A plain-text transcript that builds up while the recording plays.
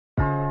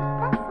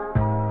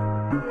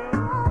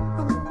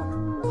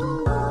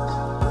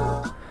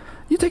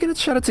taking a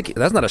shot of tequila?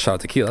 That's not a shot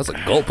of tequila. That's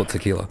a gulp of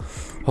tequila.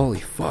 Holy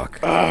fuck.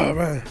 Oh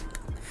man.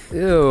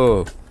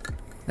 Ew.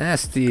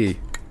 Nasty.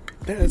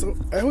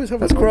 Damn, I always have.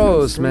 That's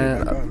gross,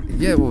 man.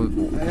 Yeah, well,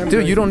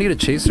 dude, you don't need a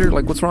chaser.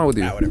 Like, what's wrong with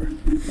you? Whatever.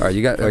 All right,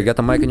 you got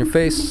the mic in your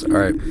face. All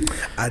right,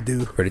 I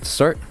do. ready to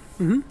start?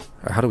 Mm-hmm.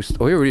 How do we?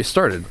 Oh, we already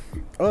started.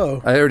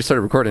 Oh. I already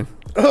started recording.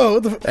 Oh.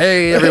 What the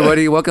Hey,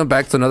 everybody! Welcome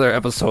back to another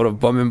episode of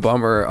Bum and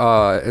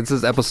Bummer. It's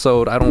this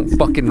episode I don't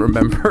fucking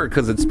remember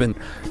because it's been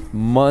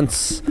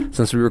months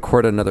since we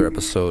recorded another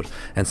episode,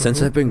 and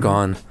since I've been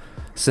gone.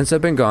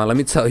 Let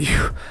me tell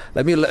you.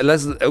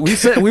 We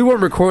said we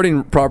weren't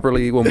recording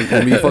properly when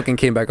we fucking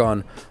came back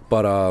on,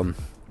 but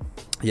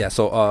yeah.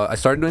 So I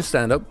started doing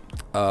stand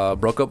up.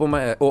 Broke up with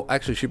my. Oh,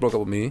 actually, she broke up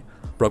with me.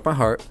 Broke my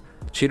heart.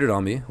 Cheated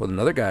on me with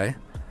another guy.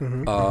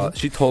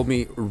 She told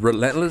me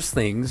relentless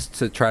things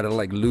to try to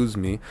like lose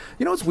me.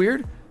 You know what's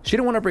weird? She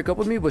didn't want to break up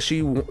with me, but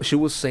she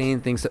was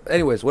saying things.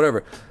 Anyways,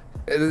 whatever.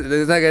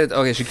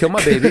 Okay, she killed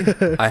my baby.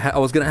 I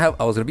was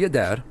gonna be a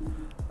dad.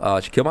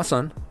 She killed my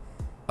son.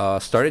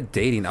 Started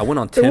dating. I went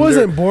on Tinder. It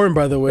wasn't born,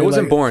 by the way. It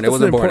wasn't born. It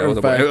wasn't born.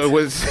 It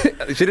was.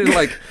 She didn't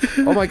like.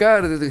 Oh my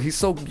god, he's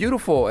so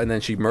beautiful, and then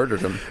she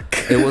murdered him.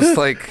 It was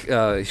like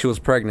she was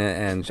pregnant,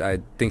 and I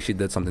think she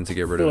did something to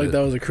get rid of it. Like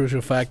that was a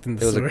crucial fact in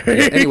the story.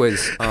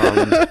 Anyways,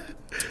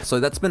 so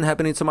that's been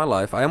happening to my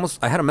life. I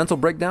had a mental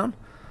breakdown.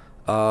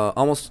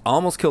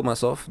 Almost killed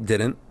myself.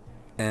 Didn't,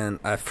 and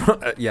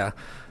yeah.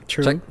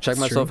 Check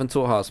myself into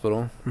a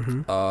hospital.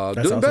 Doing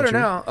better true.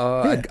 Now.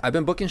 I've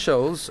been booking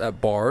shows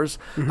at bars.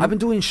 I've been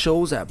doing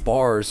shows at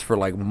bars for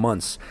like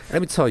months. And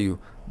let me tell you,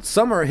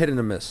 some are hit and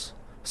a miss.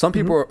 Some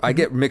people, I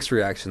get mixed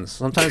reactions.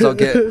 Sometimes I'll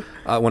get,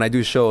 when I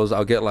do shows,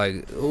 I'll get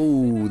like,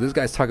 ooh, this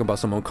guy's talking about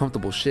some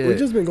uncomfortable shit. We've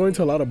just been going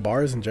to a lot of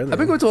bars in general. I've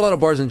been going to a lot of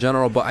bars in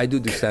general, but I do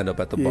stand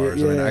up at the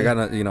bars. Yeah.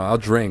 I mean, I'll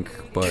drink,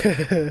 but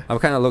I'm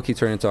kind of low-key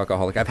turning into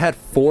alcoholic. I've had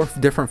 4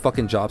 different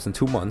fucking jobs in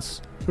 2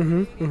 months.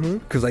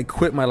 Because I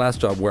quit my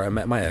last job where I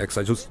met my ex.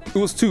 It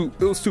was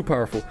too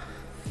powerful.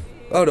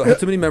 Oh no, I had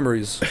too many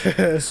memories.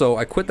 So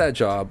I quit that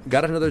job,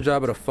 got another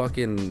job at a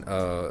fucking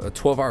a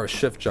 12-hour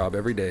shift job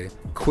every day.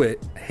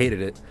 Quit,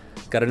 hated it.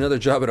 Got another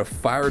job at a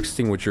fire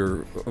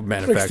extinguisher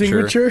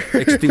manufacturer.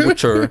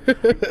 Extinguisher.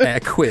 And I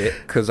quit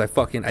because I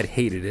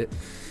hated it.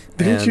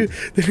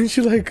 Didn't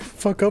you like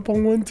fuck up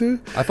on one too?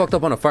 I fucked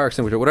up on a fire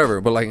extinguisher,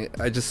 whatever. But like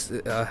I just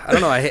I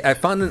don't know. I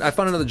found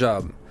another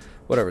job.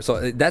 Whatever.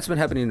 So that's been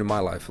happening in my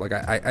life. Like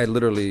I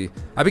literally,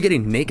 I've been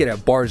getting naked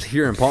at bars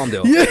here in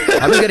Palmdale. Yeah.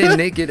 I've been getting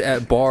naked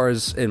at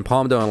bars in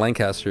Palmdale and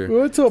Lancaster. We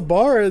went to a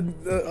bar and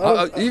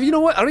you know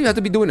what? I don't even have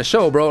to be doing a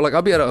show, bro. Like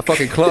I'll be at a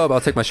fucking club. I'll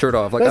take my shirt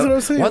off. Like that's what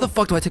I'm saying. Why the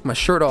fuck do I take my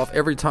shirt off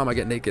every time I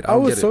get naked? I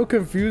was so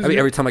confused. I mean,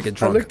 every time I get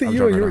drunk. I looked at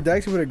you and you were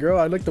dancing with a girl.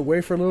 I looked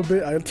away for a little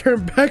bit. I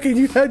turned back and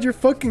you had your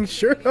fucking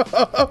shirt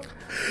off.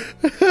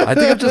 I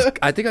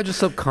think I'm just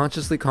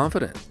subconsciously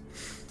confident.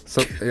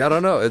 So I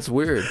don't know. It's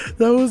weird.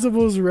 That was the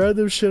most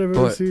random shit I've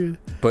ever seen.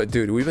 But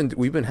dude,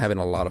 we've been having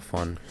a lot of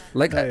fun.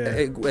 Like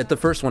at the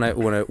first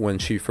when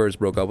she first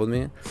broke up with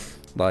me,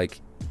 like,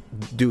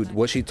 dude,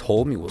 what she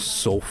told me was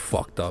so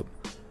fucked up.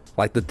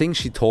 Like the things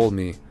she told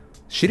me,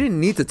 she didn't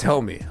need to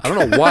tell me. I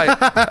don't know why.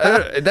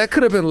 That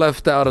could have been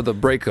left out of the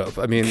breakup.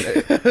 I mean,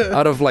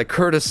 out of like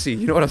courtesy.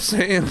 You know what I'm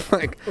saying?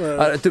 Like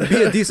to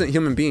be a decent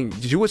human being,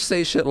 you would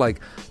say shit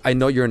like, "I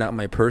know you're not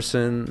my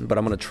person, but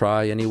I'm gonna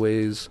try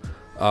anyways."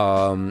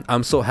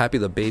 I'm so happy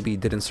the baby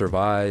didn't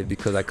survive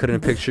because I couldn't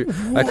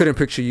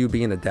picture you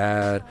being a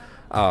dad.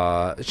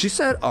 She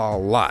said a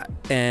lot,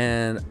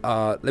 and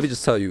let me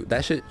just tell you,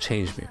 that shit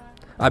changed me.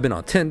 I've been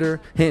on Tinder,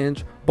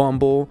 Hinge,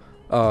 Bumble,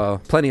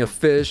 Plenty of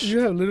Fish. You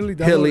have literally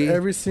downloaded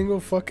every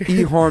single fucking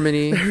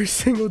eHarmony, every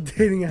single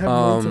dating app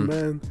known to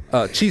man.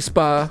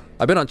 Chispa.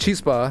 I've been on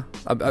Chispa.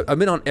 I've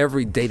been on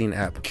every dating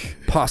app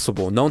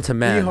possible known to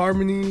man.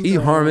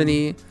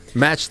 eHarmony.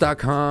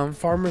 Match.com.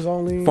 Farmers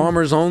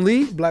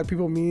Only. Black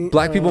People Meet.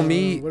 What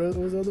was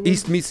the other one?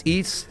 East Meets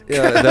Eats.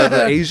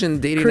 The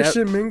Asian dating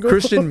Christian app. Mingle.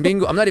 Christian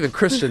Mingle. I'm not even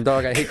Christian,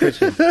 dog. I hate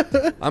Christians.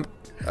 I'm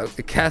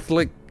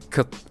Catholic.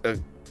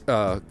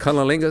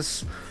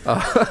 Cunnilingus.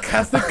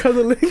 Catholic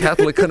Cunnilingus.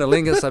 Catholic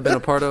Cunnilingus I've been a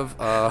part of.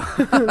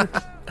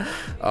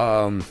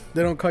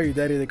 They don't call you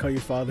daddy, they call you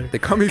father. They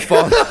call me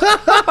father.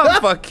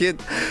 Fucking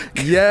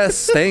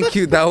yes, thank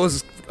you. That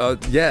was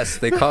yes.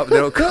 They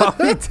don't call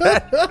me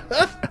dad.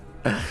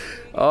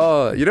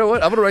 Oh, you know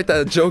what? I'm gonna write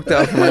that joke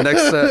down for my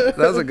next set.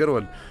 That was a good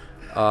one.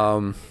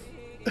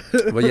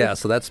 But yeah,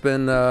 so that's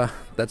been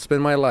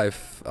my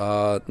life.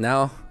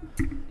 Now,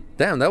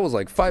 damn, that was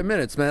like 5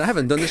 minutes, man. I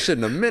haven't done this shit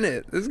in a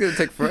minute. This is gonna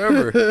take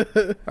forever.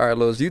 All right,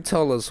 Lowe's, you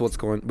tell us what's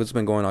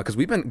been going on, because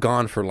we've been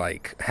gone for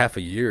like half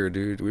a year,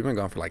 dude. We've been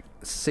gone for like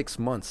 6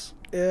 months.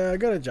 Yeah, I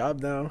got a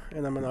job now,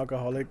 and I'm an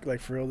alcoholic,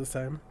 like for real this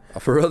time.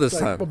 For real this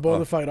time. A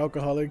bona fide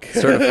alcoholic.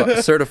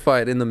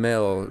 Certified in the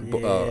mail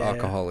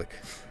alcoholic.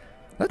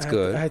 That's I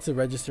good. had to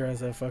register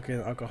as a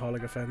fucking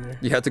alcoholic offender.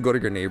 You have to go to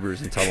your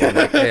neighbors and tell them,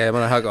 like, hey, I'm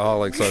an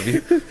alcoholic, so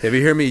if you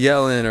hear me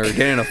yelling or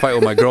getting in a fight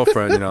with my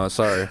girlfriend,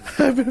 sorry.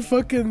 I've been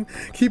fucking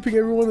keeping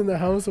everyone in the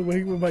house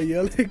awake with my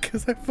yelling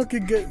because I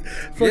fucking get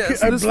So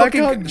I this black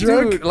fucking out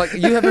drunk. dude, like,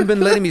 you haven't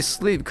been letting me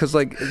sleep because,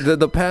 like,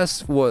 the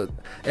past,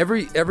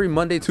 every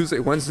Monday, Tuesday,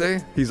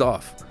 Wednesday, he's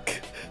off.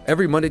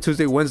 Every Monday,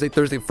 Tuesday, Wednesday,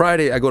 Thursday,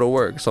 Friday, I go to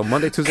work. So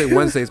Monday, Tuesday,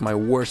 Wednesday is my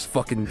worst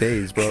fucking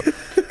days, bro.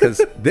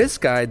 Because this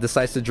guy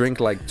decides to drink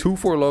like 2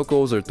 4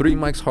 Locos or 3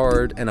 Mike's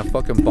Hard and a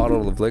fucking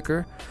bottle of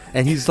liquor,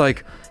 and he's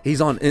like, he's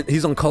on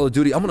Call of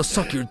Duty. I'm gonna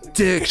suck your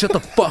dick. Shut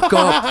the fuck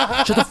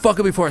up. Shut the fuck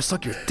up before I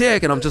suck your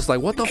dick. And I'm just like,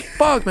 what the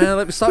fuck, man?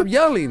 Let me stop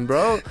yelling,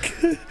 bro.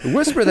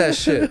 Whisper that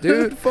shit,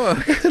 dude.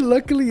 Fuck.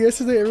 Luckily,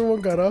 yesterday everyone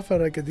got off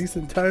at like a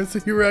decent time, so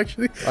you were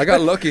actually. I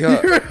got lucky,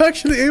 huh? You were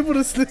actually able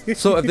to sleep.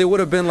 So if they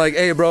would have been like,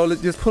 hey, bro,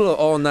 let's just pull an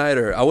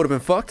all-nighter, I would have been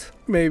fucked.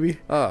 Maybe.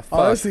 Ah, fuck.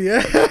 Honestly,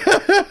 yeah.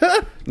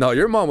 No,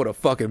 your mom would have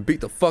fucking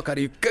beat the fuck out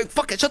of you.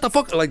 Fucking shut the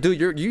fuck. Like, dude,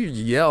 you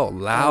yell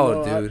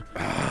loud, dude.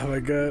 Oh my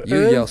god.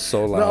 You yell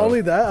so loud. Not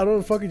only that, I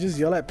don't fucking just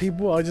yell at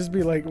people. I'll just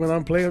be like, when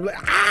I'm playing, I'm like,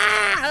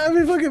 ah! I'll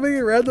be fucking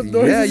making random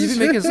noises. Yeah, you be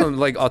making some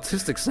like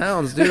autistic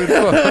sounds, dude.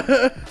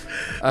 Fuck.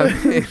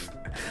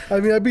 I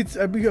mean,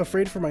 I'd be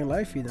afraid for my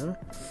life,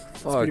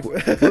 Fuck.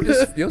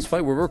 It's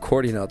fine. We're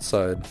recording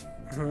outside.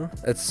 Uh-huh.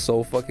 It's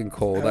so fucking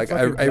cold. Yeah, Like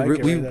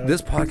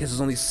this podcast is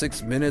only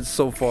 6 minutes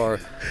so far.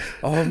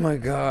 Oh my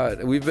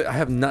god, I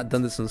have not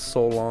done this in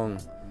so long.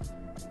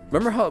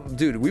 Remember how,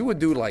 dude, we would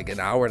do like an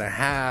hour and a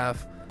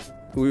half.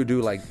 We would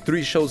do like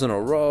 3 shows in a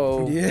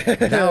row.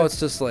 Yeah. Now it's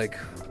just like,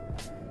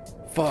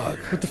 fuck.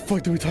 What the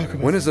fuck do we talk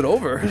about? When is it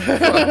over?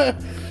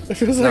 It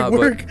feels like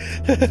work.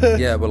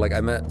 Yeah, but like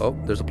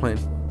there's a plane.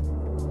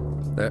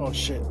 There. Oh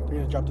shit,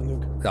 they're gonna drop the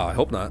nuke. No, I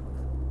hope not.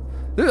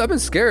 Dude, I've been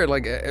scared.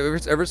 Like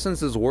ever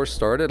since this war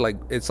started, like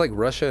it's like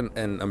Russia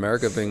and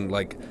America being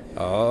like,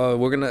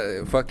 we're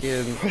gonna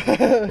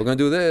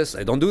do this.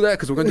 Hey, don't do that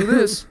because we're gonna do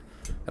this.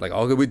 And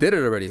like, we did it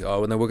already.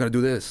 Oh, and then we're gonna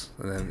do this.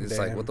 And then it's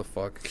like, what the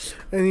fuck?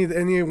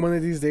 Any one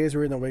of these days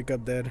we're gonna wake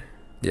up dead.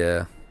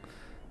 Yeah.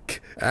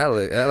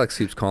 Alex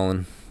keeps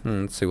calling.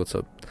 Let's see what's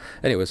up.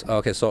 Anyways,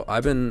 okay, so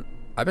I've been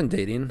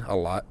dating a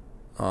lot.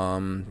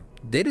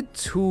 Dated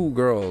 2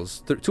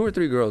 girls, 2 or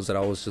 3 girls that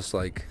I was just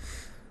like,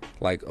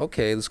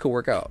 okay, this could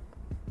work out.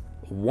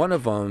 One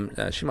of them,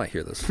 she might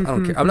hear this. I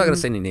don't care. I'm not gonna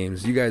say any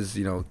names. You guys,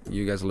 you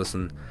guys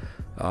listen.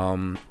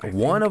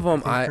 One of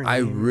them, I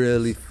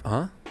really,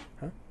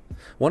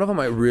 One of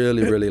them I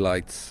really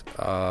liked.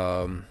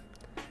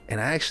 And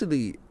I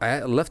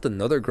left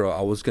another girl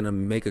I was gonna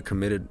make a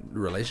committed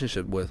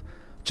relationship with,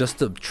 just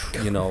to,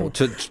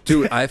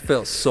 dude, I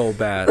felt so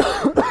bad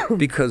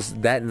because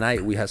that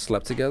night we had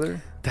slept together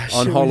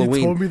on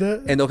Halloween. You told me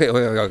that? And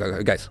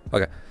okay, guys.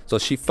 Okay, so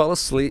she fell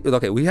asleep.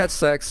 Okay, we had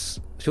sex.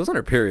 She was on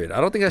her period.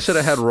 I don't think I should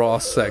have had raw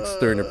sex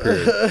during her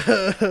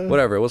period.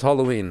 Whatever. It was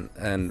Halloween,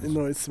 and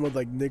no, it smelled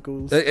like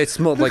nickels. It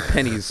smelled like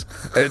pennies.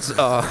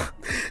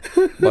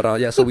 But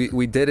yeah. So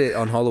we did it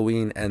on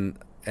Halloween, and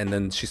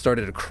then she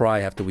started to cry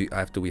after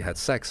we had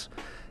sex.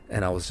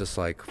 And I was just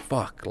like,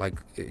 fuck, like,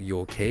 you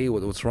okay?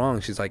 What's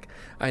wrong? She's like,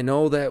 I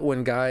know that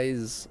when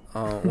guys,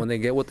 when they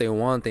get what they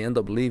want, they end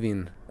up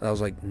leaving. And I was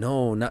like,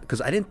 no, not,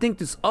 because I didn't think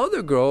this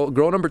other girl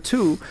number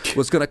 2,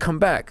 was going to come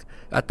back.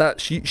 I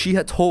thought she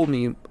had told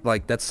me,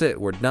 like, that's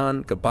it. We're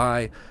done.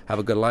 Goodbye. Have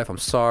a good life. I'm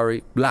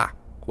sorry. Blah.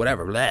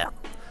 Whatever. Blah.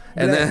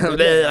 And then, blah,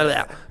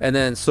 blah. And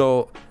then,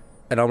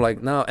 and I'm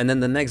like, no. And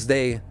then the next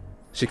day,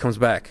 she comes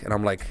back. And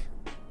I'm like,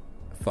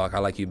 fuck, I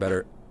like you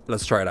better.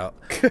 Let's try it out.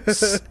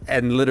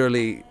 And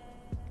literally,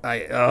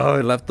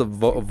 I left the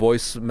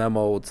voice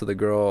memo to the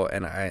girl,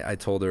 and I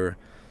told her,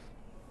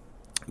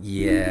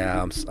 yeah,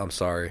 I'm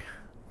sorry.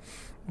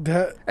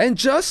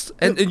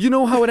 And you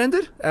know how it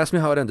ended? Ask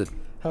me how it ended.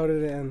 How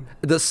did it end?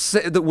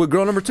 With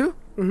girl number 2?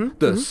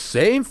 Mm-hmm.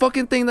 Same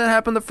fucking thing that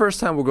happened the first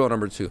time with girl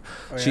number 2.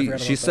 Oh, yeah,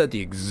 she said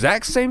the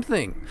exact same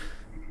thing.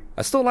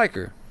 I still like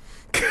her.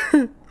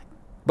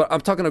 But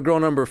I'm talking to girl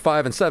number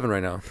 5 and 7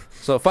 right now.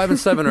 So 5 and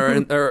 7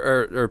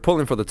 are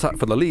pulling for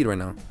the lead right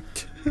now.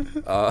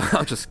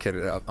 I'm just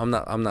kidding. I'm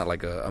not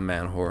like a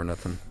man whore or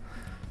nothing.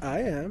 I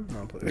am.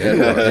 No,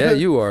 yeah,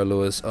 you are,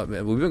 Lewis. We've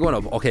been going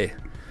up. Okay,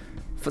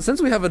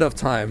 since we have enough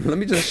time, let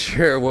me just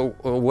share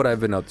what I've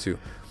been up to.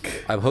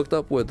 I've hooked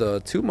up with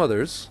 2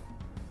 mothers.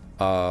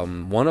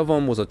 One of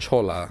them was a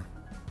chola,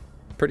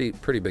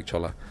 pretty big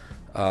chola.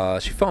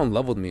 She fell in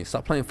love with me.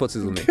 Stop playing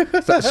footsies with me.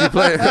 She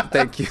played.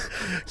 Thank you.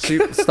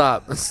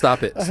 Stop it.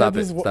 Stop it.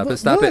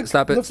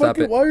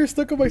 Why are you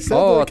stuck on my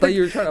sand? Oh, I thought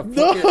you were trying to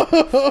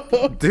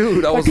fucking...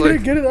 Dude, I was like,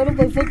 like, get it out of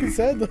my fucking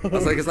sand. I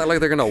was like, it's not like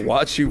they're gonna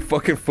watch you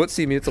fucking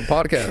footsie me. It's a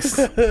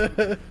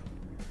podcast.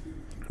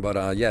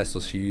 But yeah, so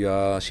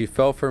she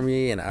fell for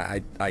me, and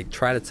I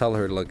try to tell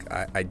her, look,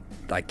 I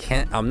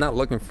can't. I'm not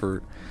looking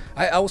for.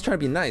 I was trying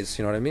to be nice.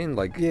 You know what I mean?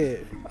 Like, yeah.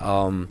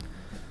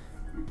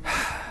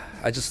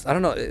 I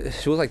don't know.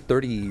 She was like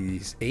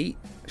 38.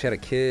 she had a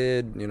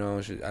kid. You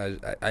know,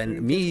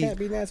 You me. can't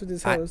be nice with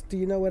this host. Do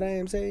you know what I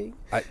am saying?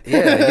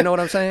 Yeah, you know what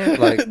I'm saying?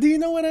 Like, do you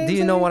know what I am? Do you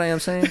saying? know what I am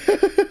saying?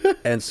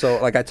 And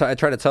so, like, I try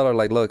to tell her,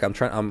 like, look, I'm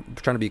trying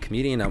to be a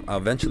comedian. I'm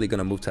eventually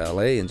gonna move to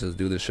LA and just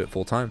do this shit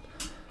full time.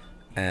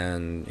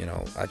 And you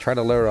know, I try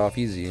to let her off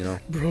easy. You know,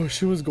 bro,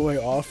 she was going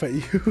off at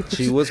you.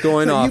 She was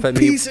going off at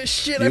me. You piece of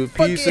shit! You I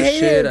fucking piece of hate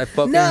shit! him. I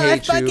fucking no, hate I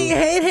fucking you.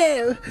 hate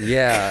him.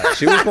 Yeah,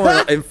 she was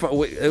going.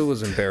 It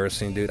was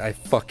embarrassing, dude. I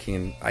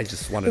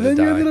just wanted And then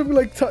to you die. ended up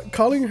like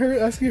calling her,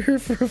 asking her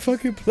for a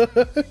fucking plug.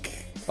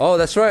 Oh,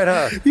 that's right,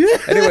 huh? Yeah.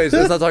 Anyways,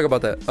 let's not talk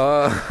about that.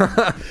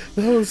 That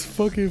was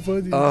fucking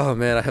funny. Oh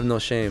man, I have no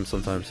shame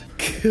sometimes.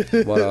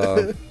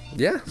 But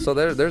yeah, so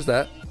there's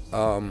that.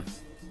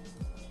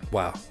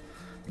 Wow.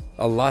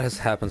 A lot has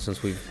happened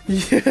since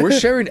we're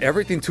sharing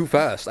everything too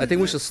fast. I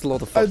think we should slow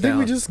the fuck I think down.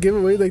 we just gave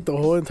away like the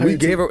whole entire. We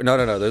gave her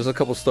no. There's a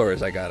couple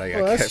stories I got. Oh,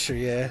 that's true.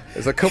 Yeah.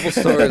 There's a couple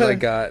stories I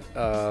got.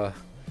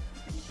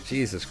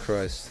 Jesus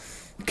Christ.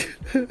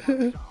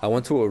 I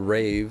went to a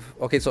rave.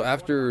 Okay, so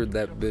after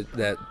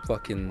that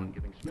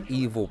fucking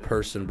evil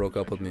person broke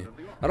up with me.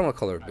 I don't want to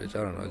call her a bitch.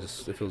 I don't know.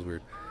 It feels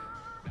weird.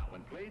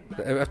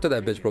 After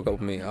that bitch broke up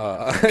with me,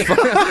 I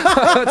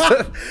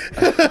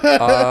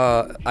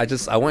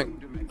went.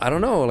 I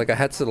don't know. Like I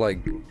had to like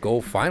go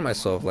find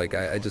myself. Like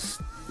I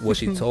just what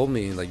she told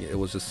me. Like it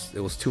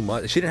was too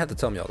much. She didn't have to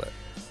tell me all that.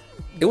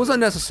 It was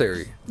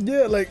unnecessary.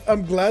 Yeah, like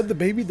I'm glad the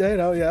baby died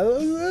out. Yeah,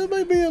 that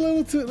might be a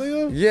little too.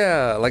 Like,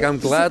 Yeah, like I'm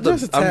glad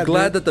just a tad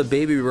that the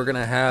baby we were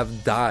gonna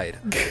have died.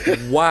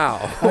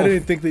 Wow. I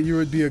didn't think that you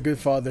would be a good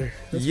father.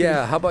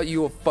 Yeah, how about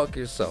you fuck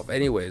yourself?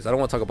 Anyways, I don't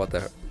want to talk about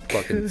that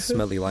fucking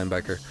smelly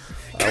linebacker.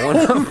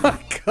 Oh my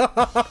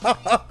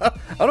god.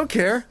 I don't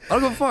care. I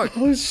don't give a fuck.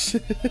 Oh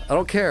shit. I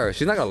don't care.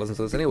 She's not gonna listen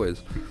to this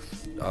anyways.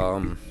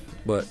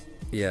 But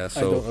yeah, so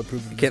I don't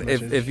approve of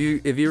this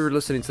if you're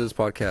listening to this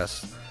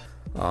podcast,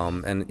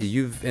 and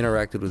you've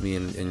interacted with me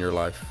in your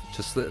life,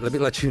 just let me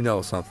let you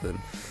know something.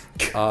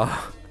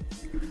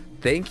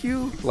 Thank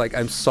you. Like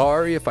I'm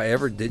sorry if I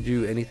ever did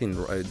you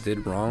anything I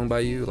did wrong by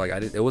you. Like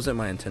it wasn't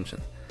my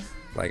intention.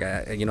 Like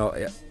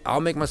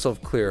I'll make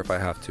myself clear if I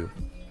have to.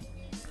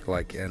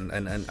 Like and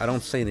I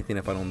don't say anything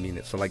if I don't mean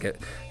it. So like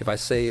if I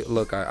say,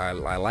 look, I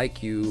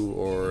like you,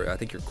 or I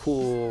think you're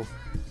cool,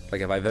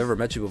 like if I've ever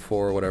met you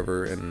before or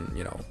whatever, and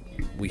you know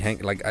we hang,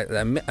 like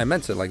I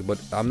meant it, like,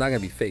 but I'm not gonna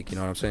be fake, you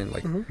know what I'm saying?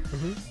 Like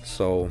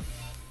so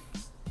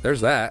there's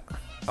that.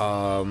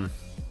 You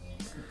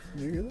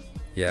hear that?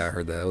 Yeah, I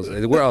heard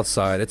that. We're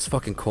outside. It's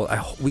fucking cold.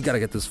 We gotta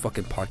get this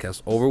fucking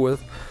podcast over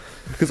with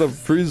because I'm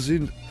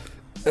freezing,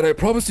 and I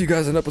promised you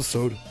guys an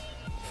episode.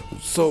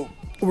 So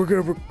we're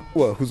gonna.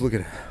 What? Who's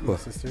looking at? My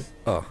What? sister.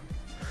 Oh,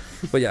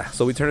 but yeah.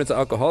 So we turn into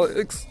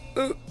alcoholics.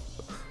 I'm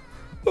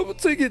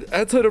taking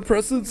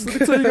antidepressants. Let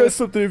me tell you guys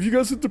something. If you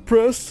guys are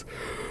depressed,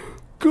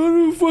 go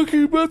to a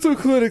fucking mental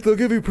clinic. They'll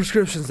give you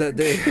prescriptions that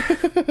day.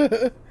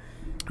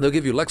 They'll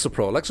give you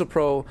Lexapro.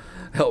 Lexapro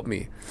helped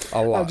me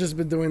a lot. I've just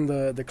been doing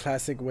the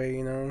classic way,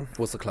 you know,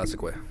 What's the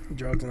classic way?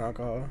 drugs and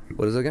alcohol.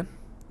 What is it again?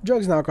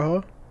 Drugs and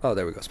alcohol. Oh,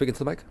 there we go. Speaking to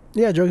the mic.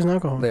 Yeah, drugs and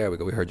alcohol. There we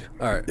go. We heard you.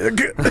 All right.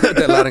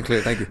 That loud and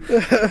clear. Thank you.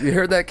 You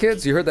heard that,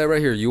 kids? You heard that right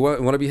here. You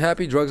want to be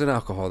happy? Drugs and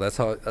alcohol. That's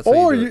how. That's how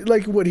Or you do you, it.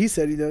 like what he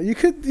said, you know, you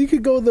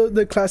could go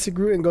the classic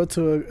route and go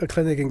to a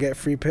clinic and get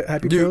free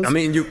happy pills. I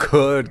mean, you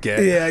could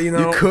get. Yeah, you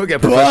know, You could get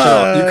but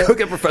professional. You could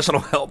get professional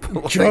help.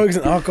 Like, drugs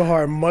and alcohol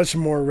are much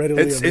more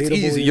readily It's available.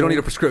 easy. You don't need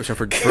a prescription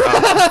for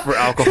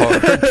alcohol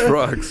or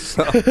drugs.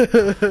 So, Plus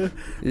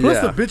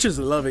yeah. the bitches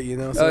love it, you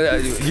know. So. Yeah,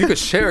 you could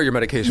share your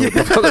medication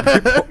with other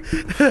people.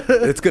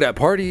 It's good at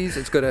parties.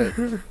 It's good at.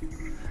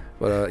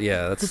 But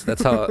yeah,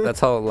 that's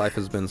how life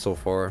has been so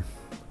far.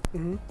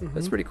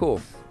 That's pretty cool.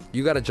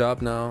 You got a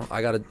job now.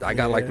 I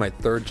got like my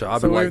third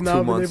job So in like we've now 2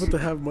 been months. able to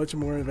have much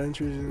more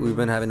adventures. You know? We've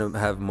been having to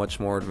have much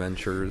more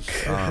adventures.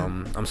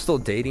 I'm still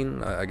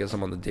dating. I guess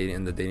I'm on the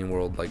dating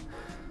world. Like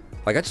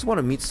I just want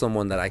to meet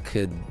someone that I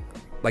could.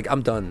 Like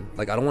I'm done.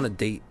 Like I don't want to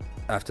date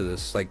after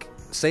this. Like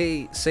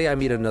say I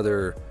meet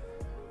another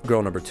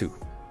girl number 2.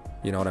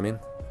 You know what I mean?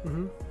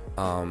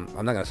 I'm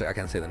not gonna say. I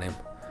can't say the name.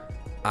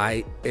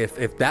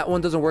 If that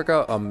one doesn't work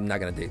out, I'm not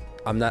gonna date.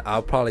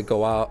 I'll probably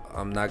go out.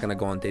 I'm not gonna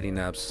go on dating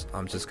apps.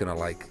 I'm just gonna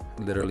like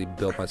literally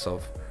build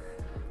myself.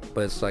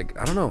 But it's like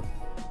I don't know.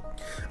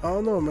 I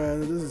don't know,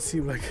 man. It doesn't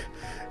seem like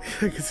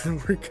it's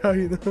gonna work out,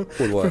 you know.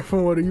 With what?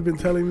 From what you've been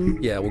telling me.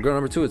 Yeah, well, girl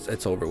number 2,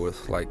 it's over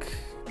with. Like,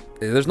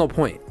 there's no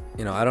point.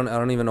 You know, I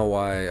don't even know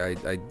why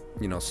I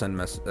send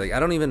like I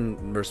don't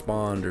even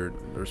respond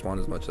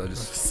as much. I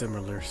just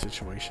Similar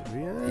situation.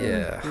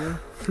 Yeah.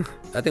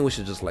 I think we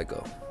should just let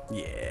go.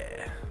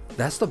 Yeah.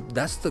 That's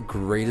the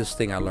greatest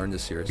thing I learned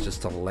this year. Is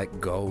just to let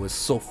go. It's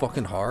so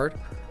fucking hard,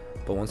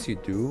 but once you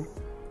do,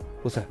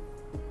 what's that?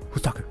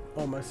 Who's talking?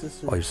 Oh, my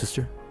sister. Oh, your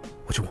sister?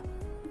 What you want?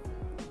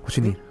 What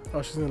you need?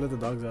 Oh, she's gonna let the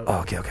dogs out. Oh,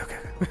 okay.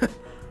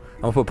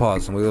 I'm gonna put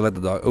pause and we'll let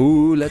the dog.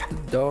 Ooh, let the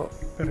dog.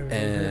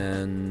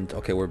 And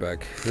okay, we're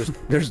back.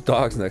 There's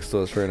dogs next to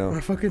us right now. My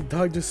fucking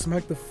dog just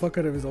smacked the fuck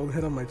out of his own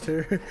head on my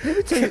chair.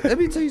 Let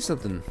me tell you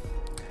something.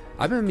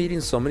 I've been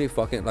meeting so many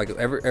fucking like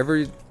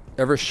every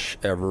every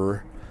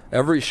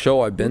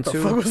show I've been What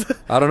the fuck was to, that?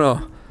 I don't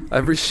know.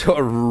 Every show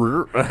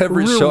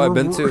I've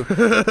been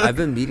to, I've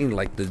been meeting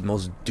like the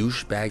most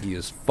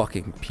douchebaggiest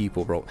fucking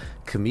people, bro.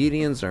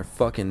 Comedians are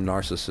fucking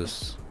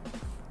narcissists.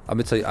 I'm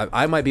gonna tell you,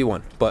 I might be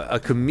one, but a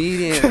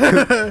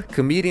comedian,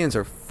 comedians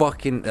are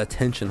fucking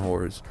attention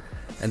whores,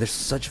 and they're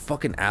such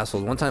fucking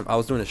assholes. One time I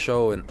was doing a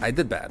show and I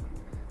did bad.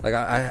 Like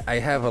I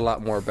have a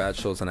lot more bad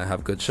shows than I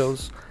have good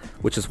shows,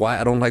 which is why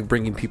I don't like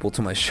bringing people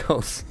to my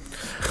shows.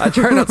 I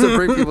try not to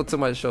bring people to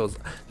my shows.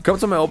 Come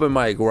to my open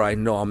mic where I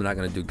know I'm not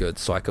gonna do good,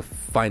 so I could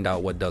find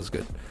out what does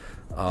good.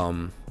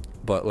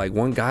 But like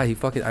one guy, he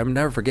fucking, I'll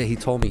never forget. He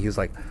told me, he's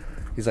like,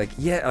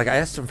 yeah. Like I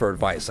asked him for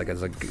advice, like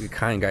as a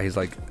kind guy. He's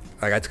like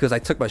because I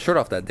took my shirt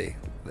off that day.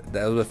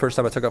 That was the first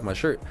time I took off my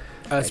shirt.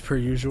 As like, per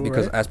usual,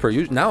 because right? as per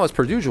usual, now it's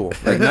per usual.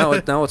 Like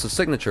now it's a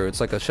signature.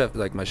 It's like a chef,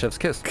 like my chef's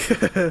kiss.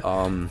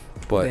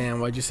 But Damn,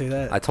 why'd you say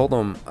that? I told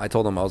him I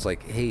was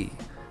like, hey,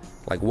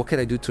 like what could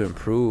I do to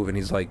improve? And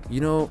he's like,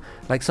 you know,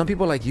 like some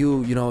people like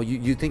you know,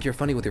 you think you're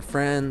funny with your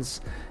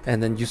friends,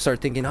 and then you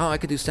start thinking, oh, I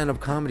could do stand-up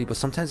comedy, but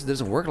sometimes it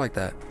doesn't work like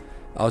that.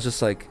 I was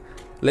just like,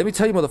 let me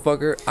tell you,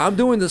 motherfucker, I'm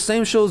doing the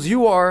same shows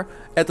you are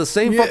at the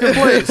same fucking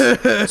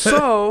place,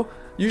 so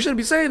you shouldn't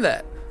be saying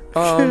that.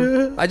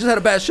 I just had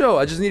a bad show.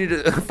 I just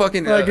needed a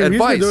fucking Like, if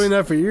advice. he's been doing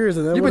that for years,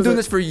 and You've been doing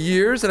this for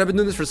years, and I've been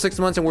doing this for 6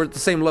 months, and we're at the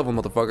same level,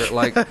 motherfucker.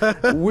 Like,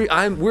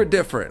 we're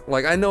different.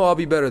 Like, I know I'll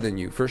be better than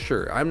you for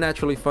sure. I'm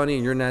naturally funny,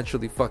 and you're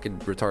naturally fucking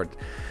retarded.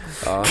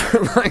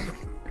 Like,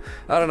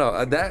 I don't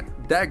know.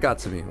 That got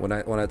to me when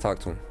I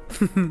talked to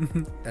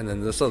him. And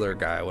then this other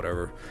guy,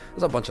 whatever.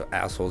 There's a bunch of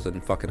assholes in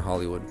fucking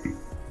Hollywood,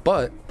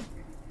 but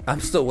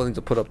I'm still willing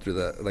to put up through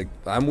that. Like,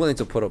 I'm willing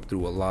to put up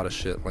through a lot of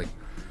shit. Like,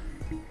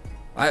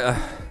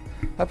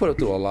 I put up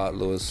through a lot,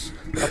 Lewis.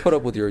 I put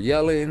up with your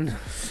yelling.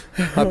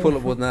 I put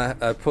up with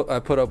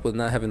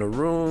not having a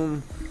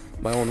room,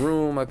 my own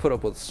room. I put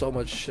up with so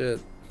much shit.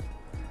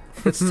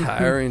 It's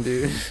tiring,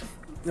 dude.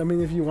 I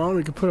mean, if you want,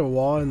 we could put a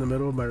wall in the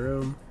middle of my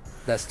room.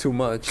 That's too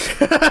much.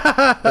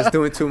 That's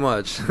doing too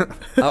much.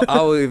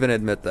 I will even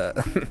admit that.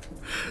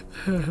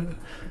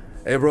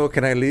 Hey, bro,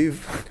 can I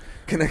leave?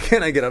 Can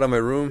I get out of my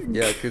room?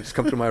 Yeah, just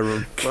come to my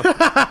room.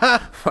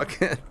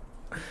 Fuck it.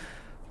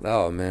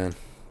 Oh man.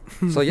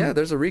 So yeah,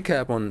 there's a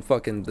recap on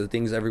fucking the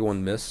things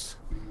everyone missed.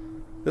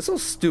 It's so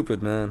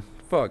stupid, man.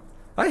 Fuck.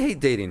 I hate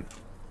dating.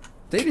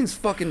 Dating's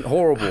fucking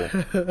horrible.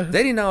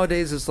 Dating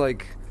nowadays is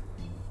like,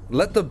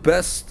 let the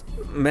best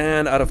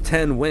man out of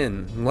 10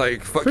 win.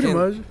 Like fucking. Pretty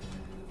much.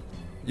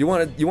 You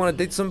wanna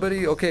date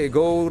somebody? Okay,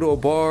 go to a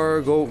bar.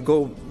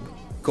 Go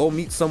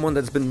meet someone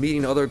that's been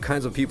meeting other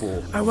kinds of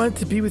people. I want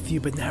to be with you,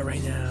 but not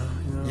right now.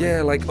 You know?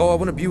 Yeah, like, oh, I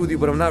want to be with you,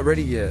 but I'm not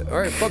ready yet. All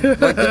right, fuck, like,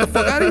 get the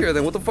fuck out of here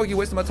then. What the fuck are you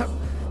wasting my time?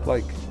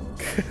 Like,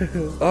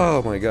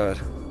 oh my god,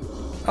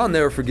 I'll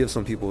never forgive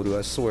some people, dude.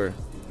 I swear.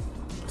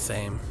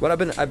 Same. But I've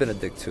been a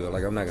dick to it.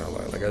 Like, I'm not gonna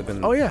lie. Like, I've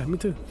been. Oh yeah, me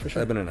too, for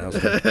sure. I've been an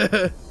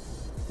asshole.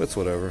 It's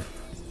whatever.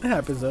 It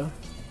happens though.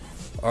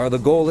 The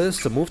goal is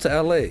to move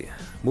to LA.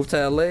 Move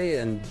to LA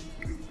and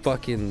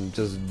fucking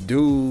just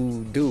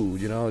do,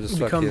 you know, just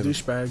Become fucking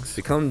douchebags.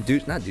 Become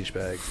not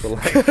douchebags, but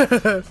like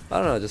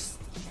I don't know, just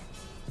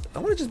I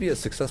want to just be a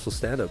successful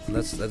stand-up. And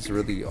that's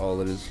really all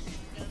it is.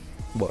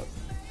 What?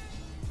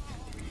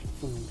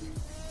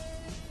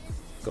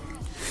 Go.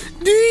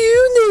 Do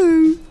you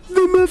know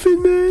the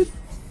Muffin Man?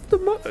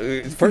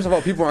 First of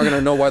all, people aren't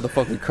gonna know why the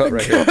fuck we cut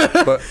right here.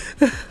 But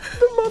The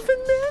Muffin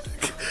Man?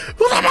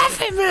 The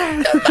Muffin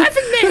Man! The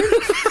Muffin Man!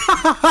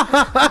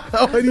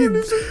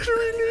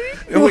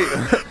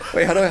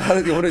 wait, how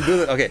do you want to do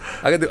that? Okay,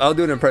 I'll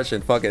do an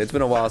impression. Fuck it, it's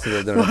been a while since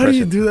I've done an Why do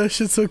you impression. do that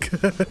shit so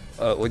good?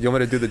 What, you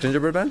want me to do the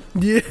Gingerbread Man?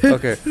 Yeah.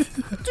 Okay. Do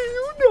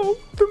you know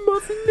the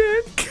Muffin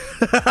Man?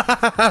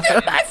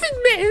 The Muffin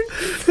Man!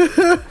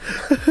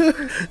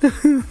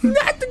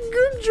 Not the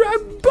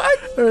gumdrop butt!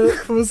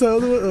 What's that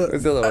other one?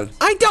 What's the other one?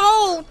 I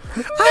don't!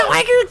 Why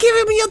are you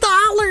giving me $1?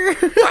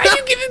 Why are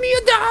you giving me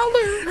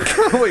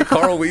 $1? Wait,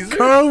 Carl Weezer?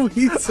 Carl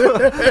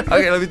Weezer.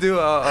 Okay, let me do.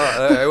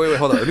 Wait,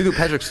 hold on. Let me do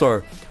Patrick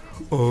Star.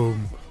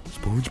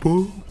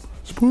 SpongeBob.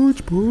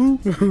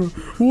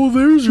 Well,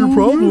 there's your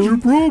problem.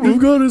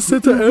 You've got it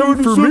set to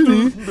M for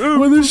Minnie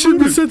when it should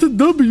be set to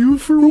W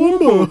for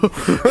Wumbo.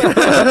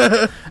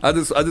 I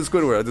do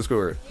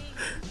Squidward.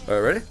 All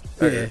right, ready?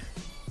 Yeah.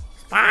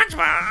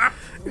 SpongeBob.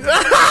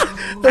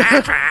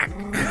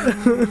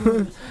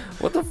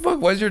 What the fuck?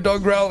 Why is your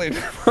dog growling?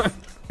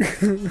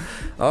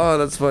 Oh,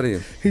 that's funny.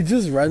 He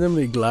just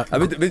randomly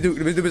Let me do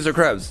Mr.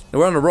 Krabs.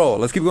 We're on a roll.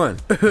 Let's keep going.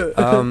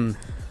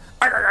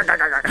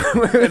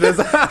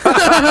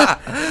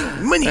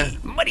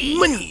 Money.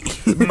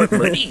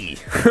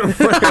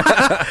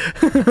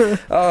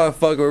 Oh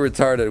fuck, we're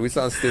retarded. We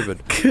sound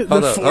stupid.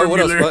 Hold up. Oh, what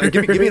else?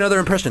 Give me another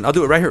impression. I'll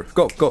do it right here.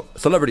 Go.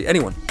 Celebrity.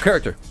 Anyone.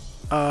 Character.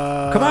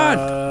 Come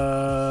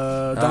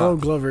on.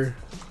 Donald Glover.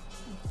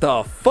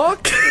 The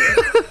fuck?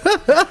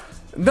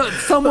 No,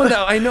 someone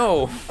that I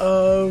know.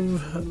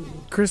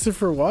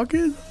 Christopher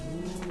Walken.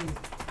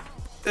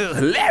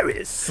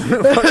 Hilarious.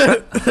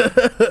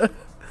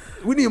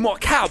 We need more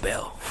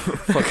cowbell.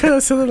 I kind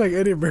of sounded like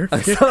Eddie Murphy.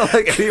 I sound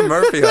like Eddie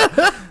Murphy.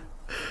 Let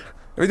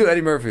me do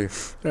Eddie Murphy.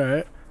 All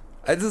right.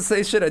 I just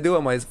say shit I do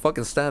on my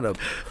fucking stand-up.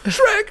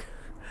 Shrek,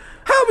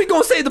 how are we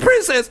gonna save the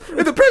princess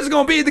if the princess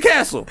gonna be in the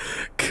castle?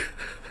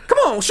 Come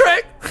on,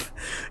 Shrek.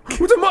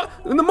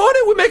 In the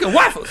morning, we're making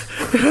waffles.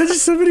 I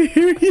just somebody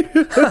hear you.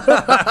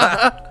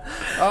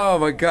 Oh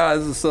my god,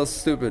 this is so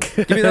stupid.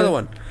 Give me another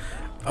one.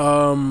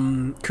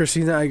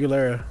 Christina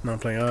Aguilera. No, I'm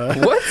playing.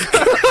 What?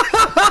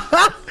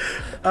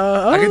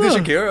 I can do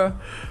Shakira.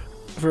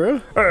 For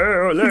real?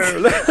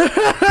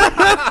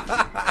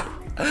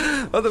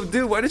 Oh,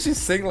 dude, why did she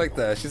sing like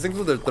that? She sings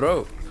with her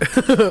throat. Isn't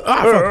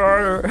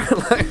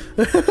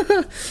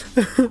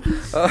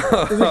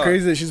it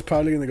crazy that she's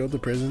probably gonna go to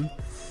prison?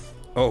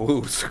 Oh,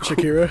 ooh,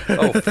 Shakira.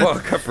 Oh,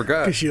 fuck, I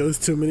forgot. Because she owes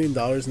 $2 million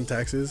in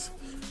taxes.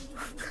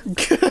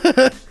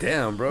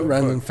 Damn, bro.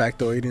 Random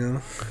factoid, you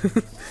know.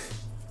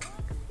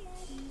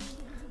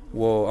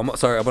 Whoa, I'm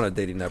sorry, I'm on a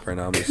dating app right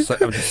now. I'm just like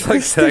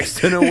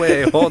texting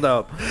away. Hold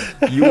up.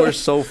 You are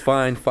so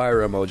fine,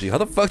 fire emoji. How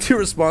the fuck do you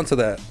respond to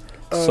that?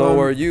 So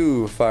are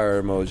you,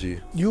 fire emoji.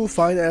 You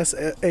fine as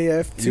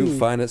AF too. You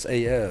fine as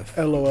AF.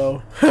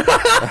 LOL.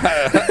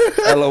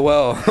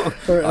 LOL.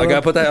 I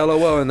gotta put that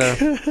LOL in there.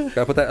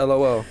 Gotta put that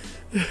LOL.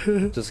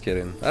 Just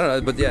kidding. I don't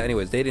know, but yeah.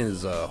 Anyways, dating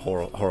is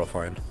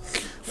horrifying.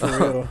 For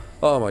real.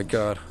 Oh my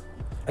god.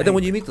 And then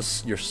when you meet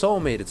your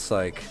soulmate, it's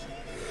like,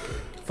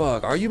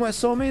 fuck. Are you my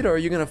soulmate, or are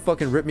you gonna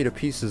fucking rip me to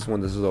pieces when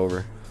this is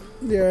over?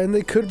 Yeah, and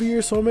they could be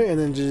your soulmate,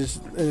 and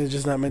it's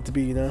just not meant to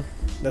be. You know,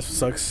 that's what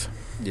sucks.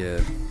 Yeah.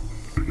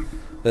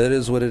 That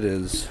is what it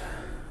is.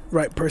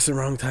 Right person,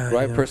 wrong time.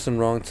 Right person,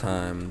 wrong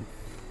time.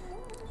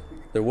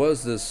 There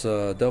was this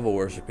devil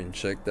worshipping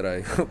chick that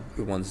I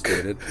once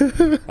dated.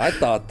 I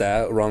thought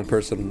that wrong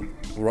person,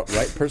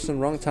 right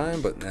person, wrong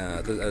time, but nah.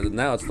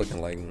 Now it's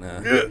looking like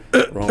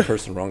wrong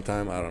person, wrong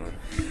time. I don't know.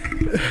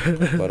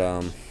 But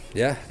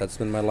yeah, that's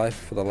been my life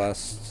for the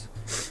last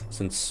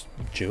since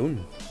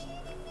June.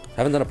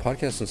 Haven't done a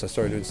podcast since I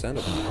started doing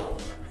stand-up,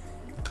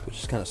 which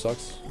just kind of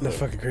sucks. That's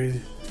fucking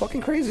crazy. It's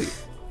fucking crazy.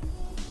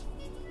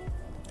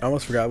 I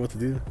almost forgot what to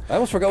do. I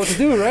almost forgot what to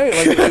do, right?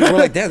 Like, we're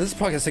like, damn, this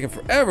podcast is taking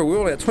forever. We're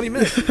only at 20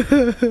 minutes.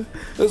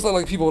 It's not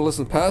like people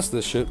listen past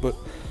this shit, but,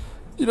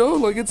 you know,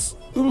 like, it's...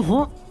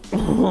 Ugh.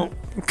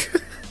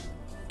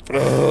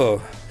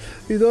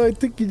 You know, I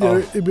think you'd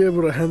be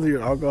able to handle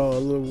your alcohol a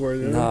little more.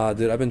 You know? Nah,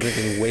 dude, I've been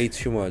drinking way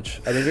too much.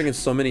 I've been drinking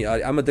so many...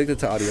 I'm addicted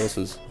to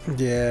adioses.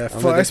 Yeah,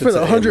 I spent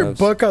 $100 AMFs.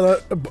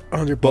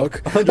 on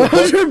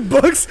 $100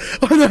 bucks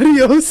on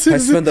adios. I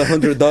spent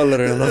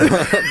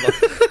 $100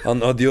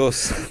 on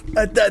adios.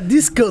 At that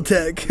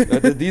discotheque.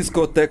 At the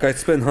discotheque, I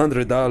spent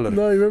 $100.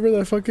 No, you remember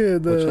that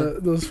fucking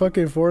those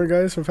fucking foreign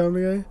guys from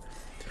Family Guy?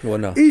 What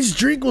now? Each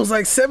drink was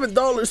like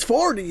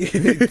 $7.40.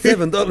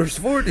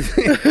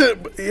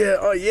 $7.40. Yeah,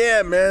 oh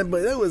yeah, man,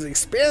 but that was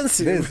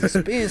expensive. It's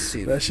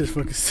expensive. That shit's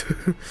fucking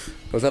stupid.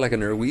 Was that like a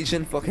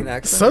Norwegian fucking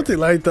accent? Something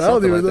like that.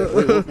 Something I don't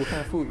like even know.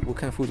 that. Wait, what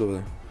kind of food's over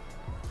there?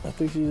 I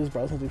think she just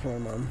brought something for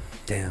my mom.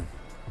 Damn,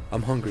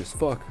 I'm hungry as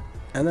fuck.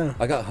 I know.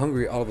 I got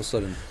hungry all of a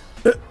sudden.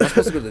 I'm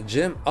supposed to go to the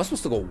gym. I was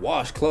supposed to go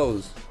wash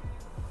clothes.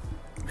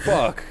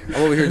 Fuck. I'm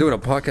over here doing a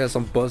podcast.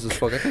 I'm buzzed as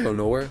fuck. I can't go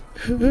nowhere.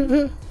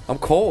 I'm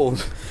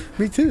cold.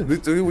 Me too. We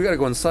gotta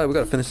go inside. We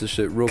gotta finish this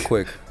shit real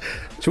quick.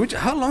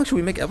 How long should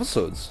we make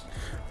episodes?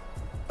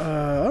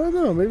 I don't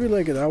know. Maybe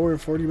like an hour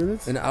and 40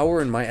 minutes. An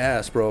hour in my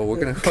ass, bro. We're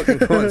gonna fucking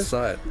go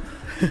inside.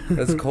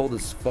 It's cold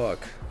as fuck.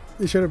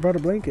 You should have brought a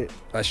blanket.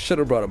 I should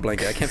have brought a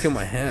blanket. I can't feel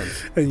my hands.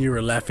 And you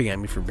were laughing at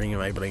me for bringing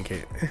my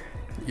blanket.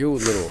 You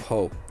little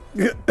hoe.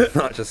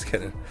 Not just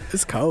kidding.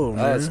 It's cold,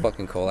 man. Oh, it's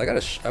fucking cold. I'm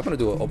gonna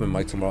do an open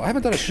mic tomorrow. I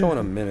haven't done a show in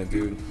a minute,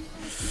 dude.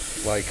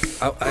 Like,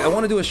 I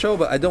want to do a show,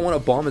 but I don't want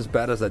to bomb as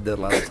bad as I did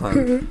last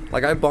time.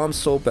 Like, I bombed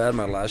so bad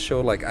my last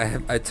show. Like,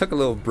 I took a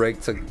little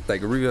break to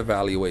like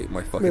reevaluate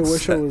my fucking. Wait, what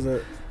set. show was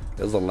that?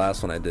 It was the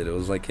last one I did. It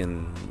was like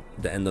in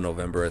the end of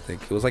November, I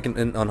think. It was like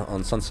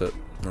on Sunset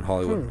in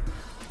Hollywood.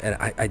 And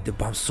I did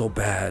bomb so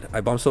bad. I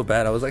bombed so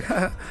bad. I was like,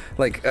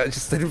 like I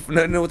just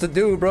didn't know what to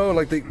do, bro.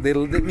 Like they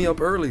lit me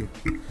up early.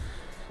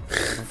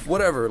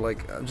 Whatever.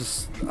 Like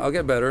I'll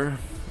get better.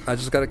 I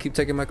just gotta keep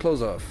taking my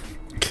clothes off.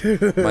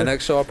 My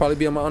next show, I'll probably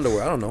be in my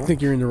underwear. I don't know. I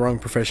think you're in the wrong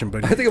profession,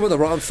 buddy. I think I'm in the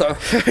wrong side.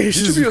 You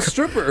should be a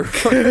stripper.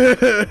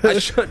 I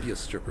should be a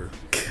stripper.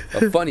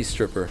 A funny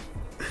stripper.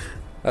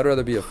 I'd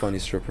rather be a funny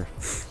stripper.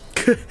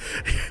 You're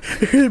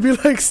gonna be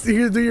like, you're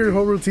gonna do your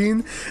whole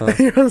routine, and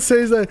you're on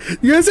stage like,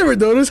 you guys ever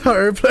notice how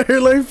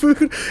airline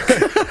food?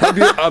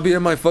 I'll be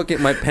in my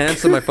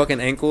pants and my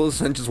fucking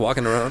ankles and just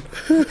walking around.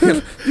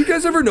 You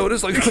guys ever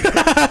notice like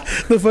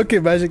the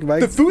fucking magic Mike?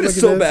 The food is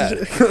so bad.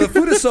 The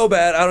food is so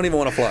bad. I don't even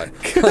want to fly.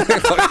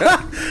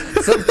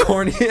 Some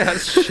corny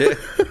ass shit.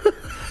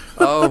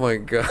 Oh my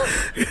god,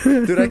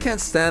 dude! I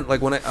can't stand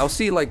like when I'll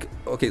see like,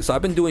 okay, so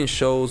I've been doing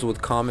shows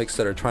with comics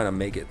that are trying to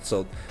make it.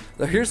 So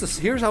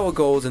here's how it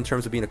goes in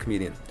terms of being a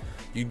comedian.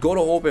 You go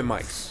to open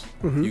mics.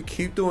 You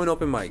keep doing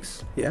open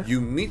mics. Yeah.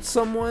 You meet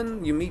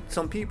someone. You meet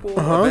some people.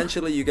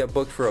 Eventually, you get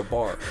booked for a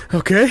bar.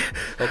 Okay.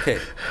 Okay.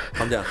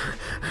 Calm down.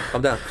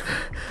 Calm down.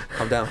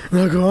 Calm down.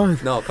 No, go on.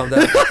 No, calm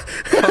down.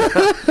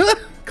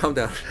 Calm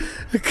down.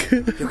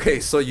 Okay,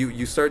 so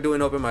you start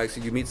doing open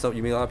mics. You meet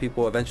a lot of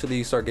people. Eventually,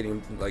 you start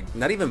getting like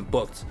not even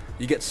booked.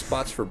 You get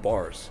spots for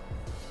bars.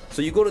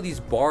 So you go to these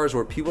bars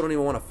where people don't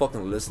even want to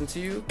fucking listen to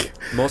you.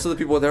 Most of the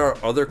people there are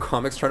other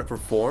comics trying to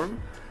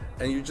perform,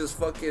 and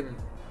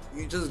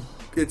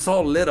it's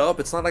all lit up.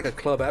 It's not like a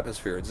club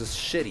atmosphere. It's just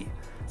shitty.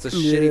 It's a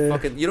shitty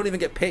fucking. You don't even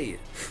get paid.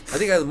 I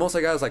think most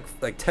I got was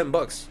like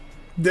 $10.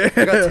 Damn.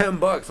 I got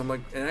 $10. I'm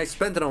like, and I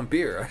spent it on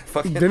beer.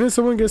 Didn't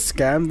someone get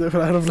scammed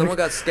out of someone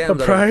got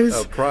scammed a prize?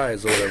 Out of a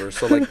prize or whatever.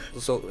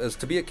 So as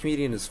to be a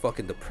comedian is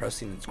fucking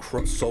depressing.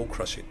 It's soul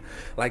crushing.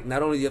 Like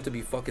not only do you have to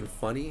be fucking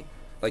funny,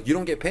 like you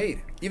don't get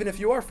paid even if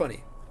you are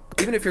funny.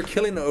 Even if you're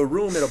killing a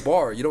room at a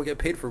bar, you don't get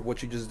paid for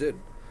what you just did.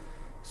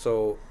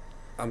 So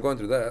I'm going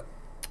through that.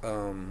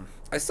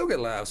 I still get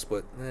laughs,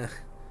 but I'm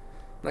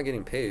not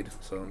getting paid,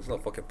 so there's no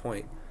fucking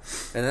point.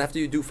 And then after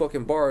you do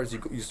fucking bars,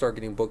 you start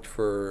getting booked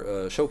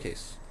for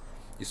showcase.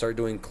 You start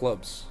doing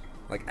clubs,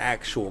 like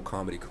actual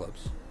comedy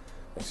clubs.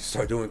 Once you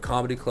start doing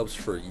comedy clubs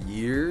for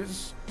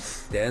years,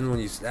 then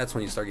that's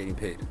when you start getting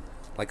paid,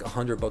 like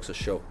 $100 a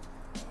show,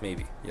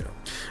 maybe, you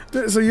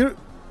know. So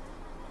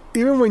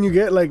even when you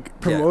get like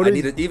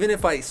promoted, even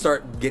if I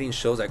start getting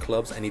shows at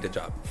clubs, I need a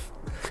job.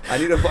 I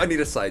need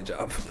a side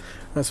job.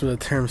 That's where the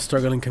term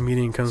struggling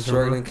comedian comes from.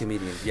 Struggling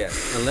comedian,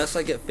 yes. Unless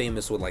I get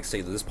famous with, like,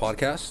 say, this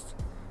podcast,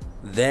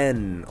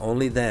 then,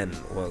 only then,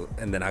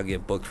 and then I'll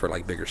get booked for,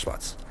 like, bigger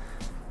spots.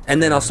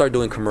 And then I'll start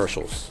doing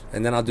commercials.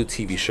 And then I'll do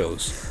TV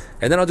shows.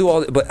 And then I'll do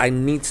all, but I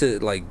need to,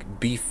 like,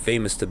 be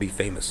famous to be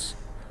famous.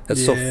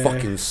 That's so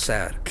fucking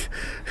sad.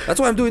 That's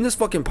why I'm doing this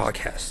fucking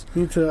podcast.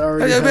 You need to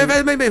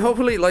already maybe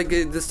hopefully, like,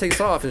 this takes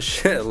off and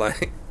shit,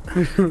 like,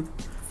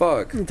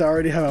 fuck. You need to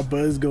already have a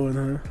buzz going,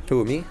 huh?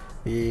 Who, me?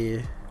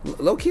 Yeah.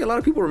 Low key, a lot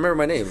of people remember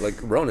my name, like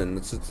Ronan.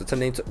 It's a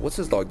name. What's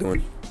this dog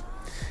doing?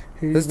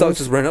 This dog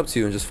just ran up to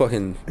you and just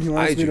fucking. He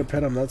wants me to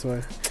pet him. That's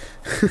why.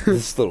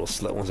 This little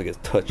slut wants to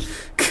get touched.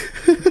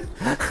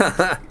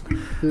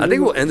 I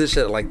think we'll end this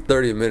shit at like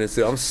 30 minutes,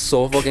 dude. I'm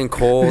so fucking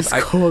cold. It's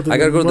cold. I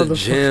gotta go to the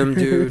gym,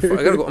 dude. I'm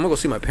gonna go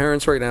see my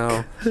parents right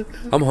now.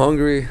 I'm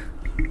hungry.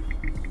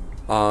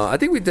 I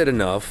think we did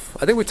enough.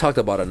 I think we talked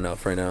about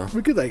enough right now.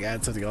 We could like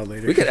add something on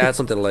later. We could add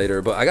something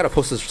later, but I gotta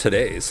post this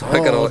today, so I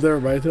gotta. Never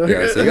mind.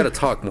 Yeah, so you gotta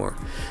talk more.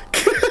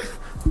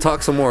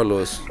 Talk some more,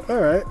 Louis. All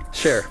right.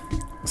 Share.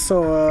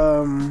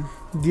 So,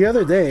 the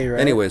other day,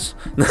 right? Anyways,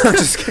 no, I'm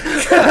just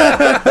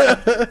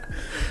kidding.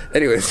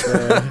 Anyways,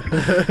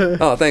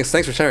 oh, thanks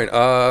for sharing.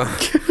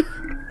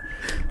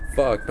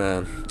 Fuck,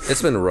 man,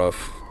 it's been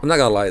rough. I'm not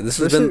gonna lie. This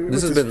has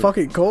been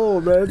fucking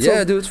cold, man.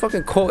 Yeah, dude, it's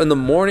fucking cold in the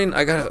morning.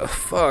 I gotta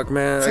fuck,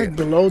 man. It's like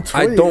below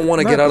 20. I don't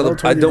want to get out of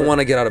the. I don't want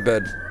to get out of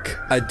bed.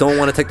 I don't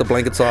want to take the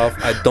blankets off.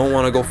 I don't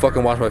want to go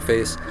fucking wash my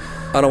face.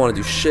 I don't want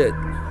to do shit.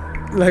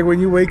 Like when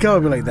you wake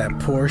up, you're like that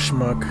poor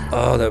schmuck.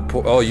 Oh, that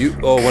poor.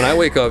 Oh, when I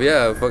wake up,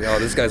 yeah. Fuck. Oh,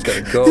 this guy's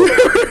gotta go.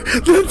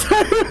 The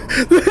time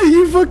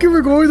you fucking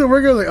were going to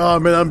work, I was like, oh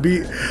man, I'm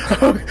beat.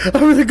 I'm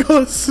gonna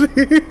go to sleep.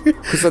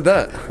 Who said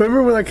that?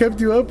 Remember when I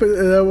kept you up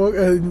and I woke?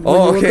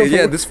 Oh, okay,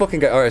 yeah. This fucking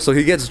guy. All right, so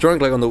he gets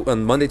drunk like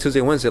on Monday,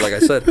 Tuesday, Wednesday, like I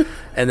said,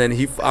 and then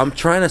I'm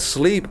trying to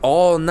sleep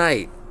all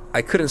night.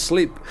 I couldn't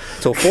sleep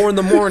till 4 in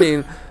the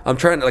morning. I'm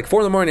trying to, like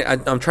 4 in the morning.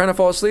 I'm trying to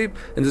fall asleep,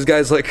 and this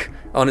guy's like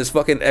on his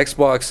fucking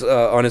Xbox,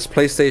 on his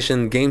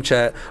PlayStation game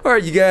chat. All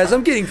right, you guys,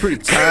 I'm getting pretty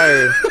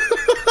tired.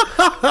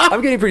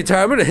 I'm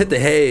gonna hit the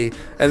hay,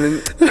 and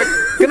then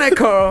good night,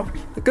 Carl.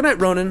 Good night,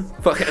 Ronan.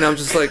 Fuck, and I'm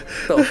just like,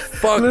 the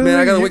fuck, man.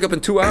 I gotta wake up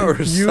in 2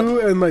 hours. You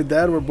and my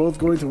dad were both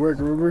going to work.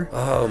 Remember?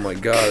 Oh my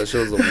god, that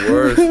shit was the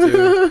worst,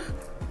 dude.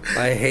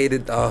 I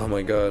hated. Oh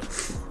my god,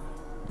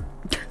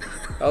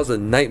 that was a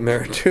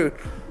nightmare, dude.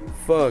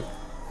 Fuck.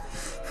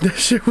 That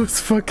shit was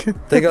fucking.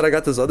 Thank God I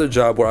got this other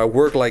job where I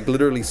work like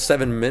literally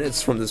 7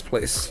 minutes from this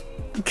place.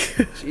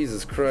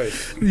 Jesus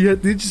Christ. Yeah,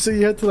 did you say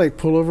you had to like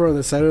pull over on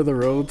the side of the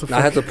road to I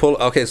had to pull.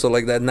 Okay, so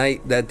like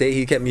that day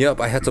he kept me up.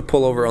 I had to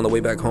pull over on the way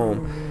back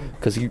home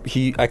because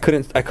I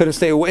couldn't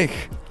stay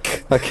awake.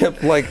 I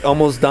kept like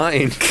almost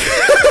dying.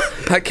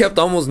 I kept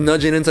almost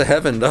nudging into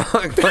heaven,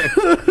 dog. Like,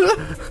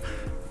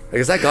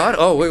 is that God?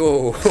 Oh, wait,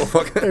 whoa.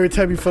 Every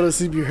time you fell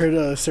asleep, you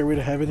heard Stairway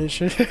to Heaven and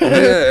shit.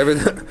 Yeah,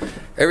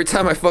 every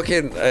time I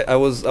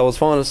was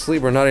falling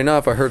asleep or nodding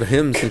off, I heard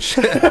hymns and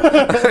shit.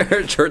 I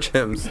heard church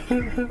hymns.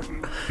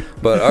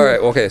 But all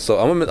right, okay. So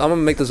I'm gonna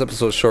make this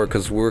episode short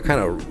because we're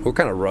kind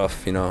of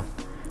rough, you know.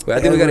 I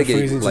think we gotta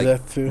get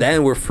like.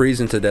 Then we're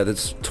freezing to death.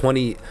 It's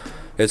 20.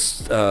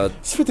 It's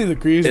 50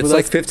 degrees. It's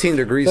like 15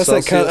 degrees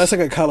Celsius. That's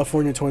like a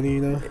California 20,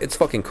 you know. It's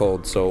fucking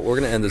cold, so we're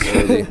gonna end this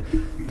early.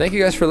 Thank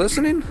you guys for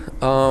listening.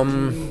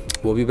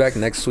 We'll be back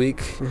next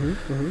week, and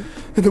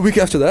the week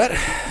after that,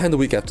 and the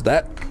week after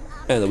that,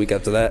 and the week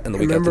after that, and the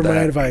week after that. Remember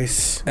my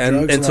advice: and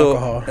drugs and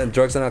alcohol. And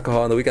drugs and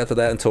alcohol. And the week after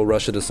that, until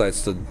Russia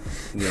decides to,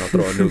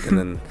 throw a nuke, and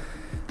then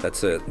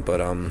that's it.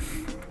 But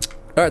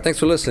All right, thanks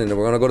for listening.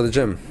 We're gonna go to the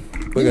gym.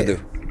 What are you gonna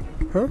do?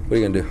 Huh? What are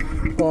you gonna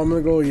do? Well, I'm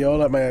gonna go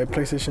yell at my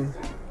PlayStation.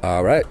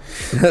 All right,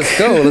 let's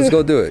go. Let's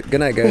go do it. Good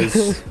night,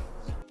 guys.